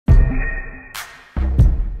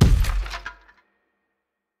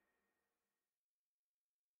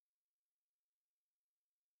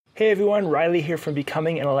Hey everyone, Riley here from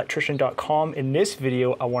becominganelectrician.com. In this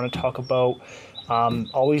video, I want to talk about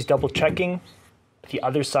always double checking the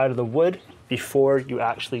other side of the wood before you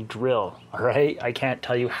actually drill, all right? I can't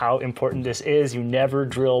tell you how important this is. You never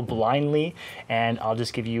drill blindly, and I'll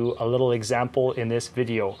just give you a little example in this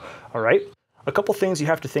video, all right? A couple things you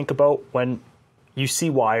have to think about when you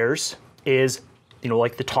see wires is,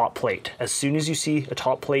 like the top plate. As soon as you see a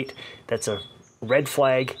top plate, that's a red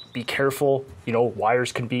flag. Be careful.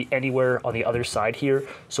 Wires can be anywhere on the other side here,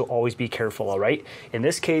 so always be careful, all right? In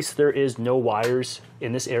this case, there is no wires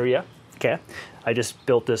in this area, okay? I just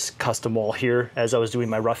built this custom wall here as I was doing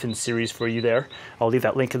my rough-in series for you there. I'll leave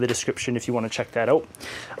that link in the description if you want to check that out.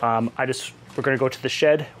 We're going to go to the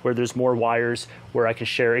shed where there's more wires where I can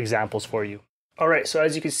share examples for you. All right, so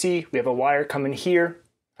as you can see, we have a wire coming here,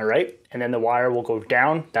 all right? And then the wire will go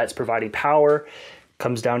down. That's providing power.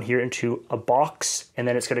 Comes down here into a box, and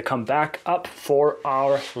then it's going to come back up for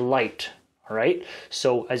our light. All right,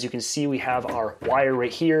 so as you can see, we have our wire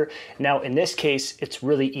right here. Now in this case, it's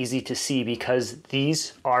really easy to see because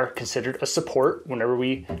these are considered a support. Whenever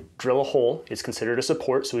we drill a hole, it's considered a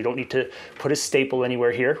support, so we don't need to put a staple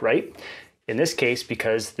anywhere here, right? In this case,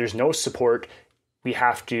 because there's no support, we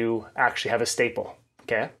have to actually have a staple,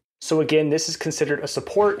 okay? So again, this is considered a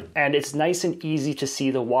support, and it's nice and easy to see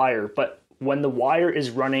the wire, but when the wire is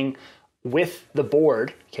running with the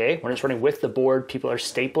board, okay, when it's running with the board, people are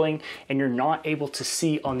stapling and you're not able to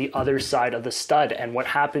see on the other side of the stud. And what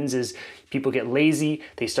happens is people get lazy,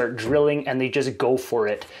 they start drilling and they just go for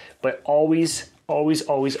it. But always, always,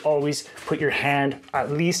 always, always put your hand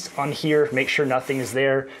at least on here, make sure nothing is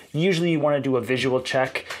there. Usually you want to do a visual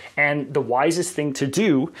check. And the wisest thing to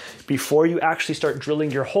do before you actually start drilling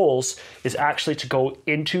your holes is actually to go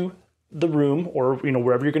into the room or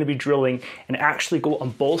wherever you're going to be drilling and actually go on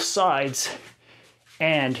both sides,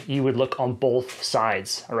 and you would look on both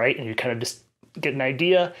sides, all right? And you kind of just get an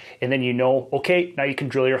idea, and then okay, now you can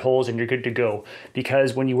drill your holes and you're good to go.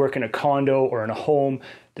 Because when you work in a condo or in a home,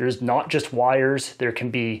 there's not just wires, there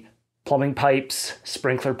can be plumbing pipes,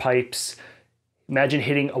 sprinkler pipes. Imagine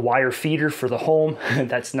hitting a wire feeder for the home.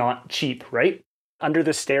 That's not cheap, right? Under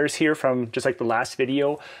the stairs here from just like the last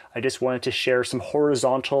video, I just wanted to share some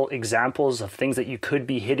horizontal examples of things that you could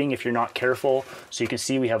be hitting if you're not careful. So you can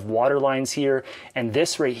see we have water lines here, and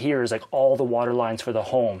this right here is like all the water lines for the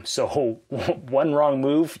home. So one wrong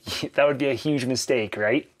move, that would be a huge mistake,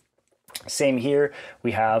 right? Same here,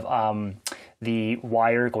 we have the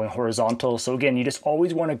wire going horizontal. So again, you just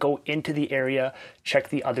always want to go into the area, check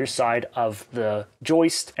the other side of the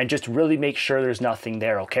joist, and just really make sure there's nothing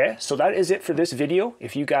there, okay? So that is it for this video.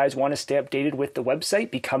 If you guys want to stay updated with the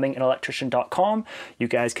website, becominganelectrician.com, you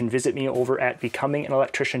guys can visit me over at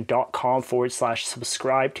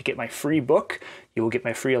becominganelectrician.com/subscribe to get my free book. You will get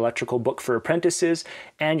my free electrical book for apprentices,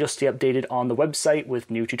 and you'll stay updated on the website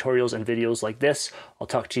with new tutorials and videos like this. I'll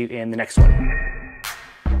talk to you in the next one.